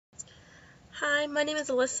Hi, my name is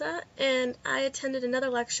Alyssa, and I attended another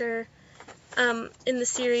lecture in the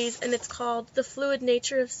series, and it's called The Fluid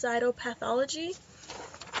Nature of Cytopathology.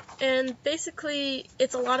 And basically,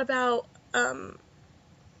 it's a lot about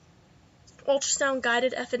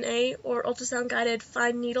ultrasound-guided FNA, or ultrasound-guided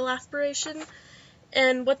fine needle aspiration.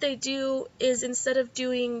 And what they do is, instead of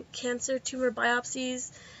doing cancer tumor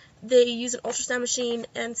biopsies, they use an ultrasound machine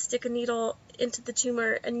and stick a needle into the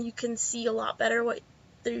tumor, and you can see a lot better what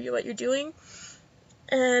you're doing.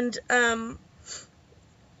 And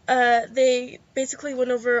they basically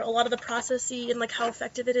went over a lot of the processes and like how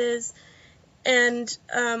effective it is, and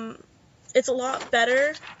it's a lot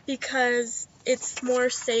better because it's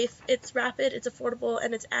more safe, it's rapid, it's affordable,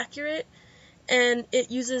 and it's accurate, and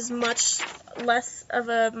it uses much less of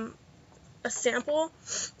a sample,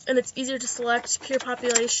 and it's easier to select pure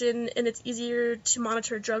population, and it's easier to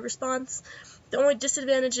monitor drug response. The only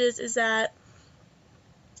disadvantages is that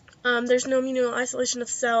there's no immunoisolation of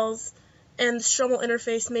cells, and the stromal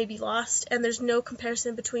interface may be lost, and there's no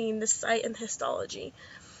comparison between the site and the histology.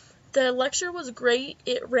 The lecture was great.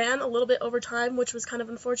 It ran a little bit over time, which was kind of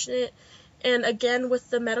unfortunate, and again, with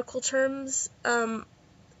the medical terms,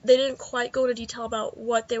 they didn't quite go into detail about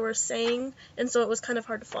what they were saying, and so it was kind of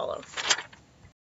hard to follow.